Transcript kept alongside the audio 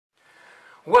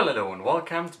Well, hello and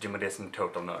welcome to Jimmy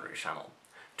Total Nerdery channel.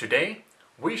 Today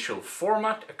we shall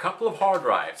format a couple of hard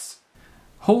drives.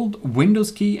 Hold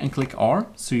Windows key and click R,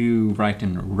 so you write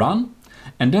in run,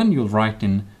 and then you'll write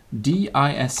in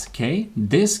disk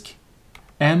disk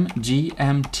mgmt.msc.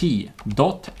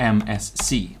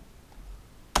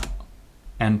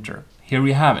 Enter. Here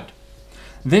you have it.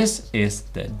 This is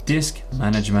the disk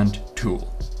management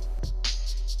tool.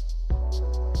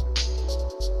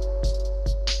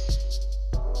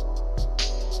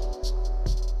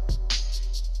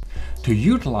 To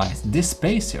utilize this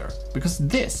space here, because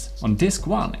this on disk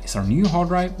 1 is our new hard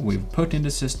drive we've put in the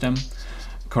system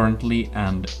currently,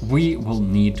 and we will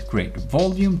need great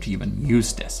volume to even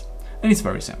use this. And it's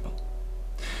very simple.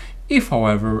 If,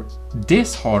 however,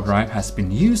 this hard drive has been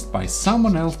used by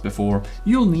someone else before,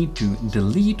 you'll need to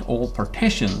delete all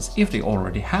partitions if they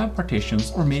already have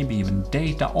partitions or maybe even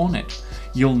data on it.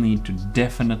 You'll need to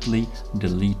definitely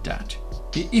delete that.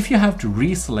 If you have to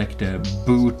reselect the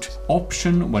boot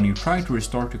option when you try to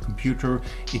restart your computer,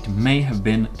 it may have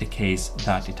been the case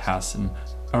that it has an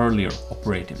earlier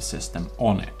operating system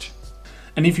on it.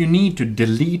 And if you need to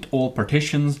delete all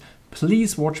partitions,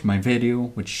 please watch my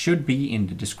video, which should be in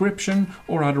the description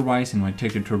or otherwise in my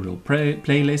tutorial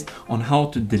playlist on how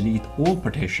to delete all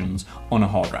partitions on a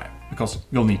hard drive, because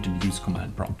you'll need to use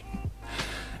command prompt.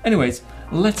 Anyways,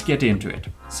 let's get into it.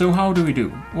 So how do we do?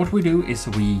 What we do is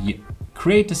we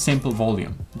create a simple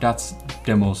volume. That's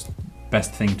the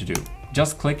best thing to do.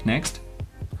 Just click next.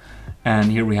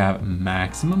 And here we have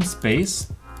maximum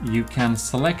space. You can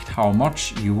select how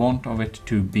much you want of it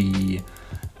to be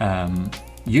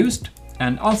used.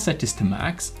 And I'll set this to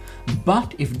max.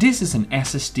 But if this is an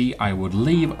SSD, I would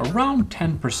leave around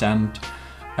 10%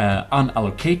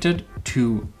 unallocated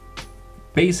to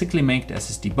basically make the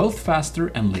SSD both faster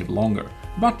and live longer.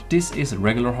 But this is a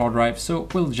regular hard drive, so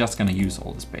we're just gonna use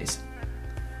all the space.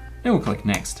 Then we'll click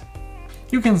next.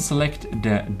 You can select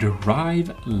the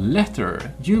drive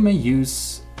letter. You may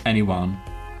use any one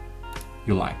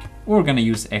you like. We're gonna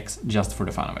use X just for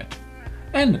the fun of it.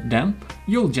 And then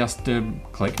you'll just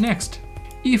click next.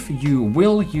 If you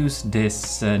will use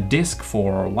this disk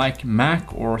for like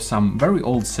Mac or some very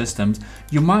old systems,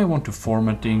 you might want to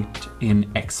format it in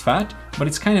exFAT, but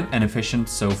it's kind of inefficient,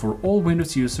 so for all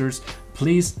Windows users,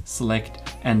 please select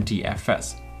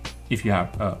NTFS. If you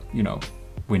have,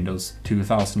 Windows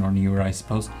 2000 or newer, I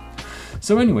suppose.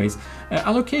 So anyways,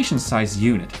 allocation size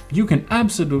unit, you can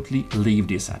absolutely leave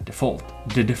this at default.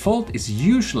 The default is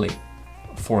usually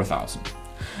 4000,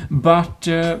 but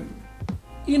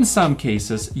in some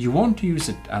cases you want to use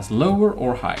it as lower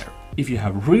or higher. If you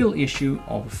have real issue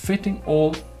of fitting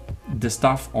all the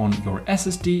stuff on your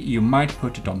SSD, you might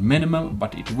put it on minimum,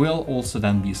 but it will also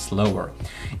then be slower.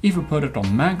 If you put it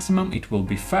on maximum, it will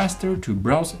be faster to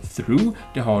browse through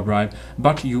the hard drive,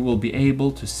 but you will be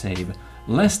able to save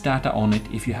less data on it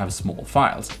if you have small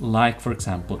files, like for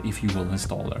example if you will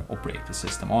install an operating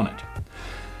system on it.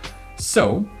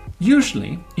 So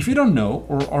usually, if you don't know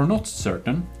or are not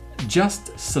certain,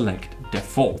 just select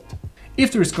default.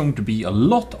 If there is going to be a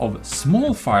lot of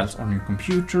small files on your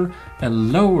computer, a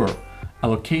lower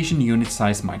allocation unit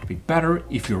size might be better.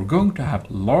 If you're going to have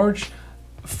large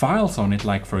files on it,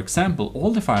 like for example,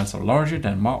 all the files are larger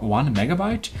than 1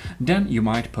 megabyte, then you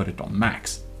might put it on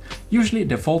max. Usually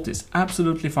default is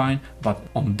absolutely fine, but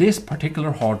on this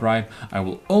particular hard drive, I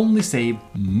will only save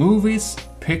movies,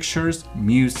 pictures,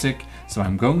 music, so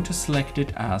I'm going to select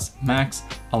it as max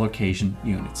allocation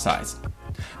unit size.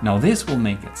 Now this will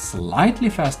make it slightly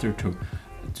faster to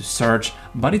search,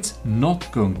 but it's not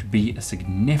going to be a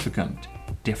significant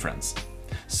difference.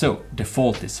 So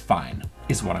default is fine,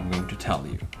 is what I'm going to tell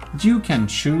you. You can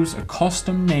choose a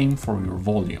custom name for your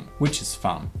volume, which is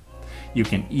fun. You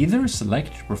can either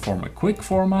select to perform a quick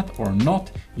format or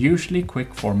not. Usually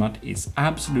quick format is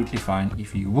absolutely fine.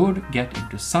 If you would get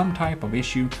into some type of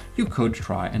issue, you could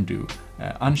try and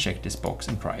uncheck this box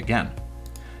and try again.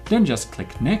 Then just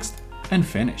click next and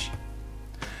finish.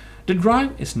 The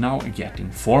drive is now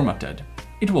getting formatted.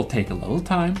 It will take a little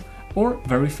time or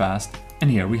very fast,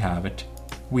 and here we have it.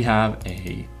 We have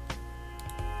a,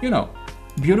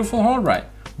 beautiful hard drive.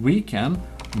 We can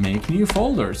make new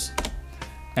folders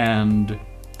and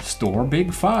store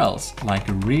big files, like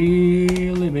a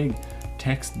really big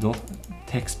text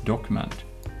document,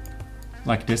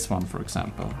 like this one, for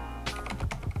example.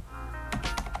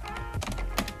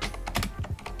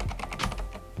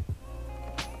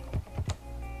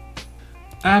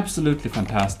 Absolutely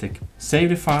fantastic. Save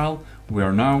the file. We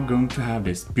are now going to have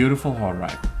this beautiful hard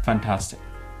drive. Fantastic.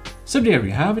 So there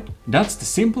you have it. That's the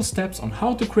simple steps on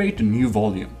how to create a new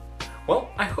volume. Well,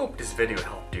 I hope this video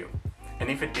helped you. And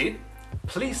if it did,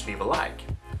 please leave a like,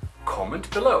 comment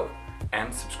below,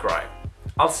 and subscribe.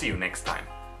 I'll see you next time.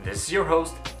 This is your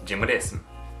host, Jim Odesen,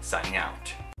 signing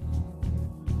out.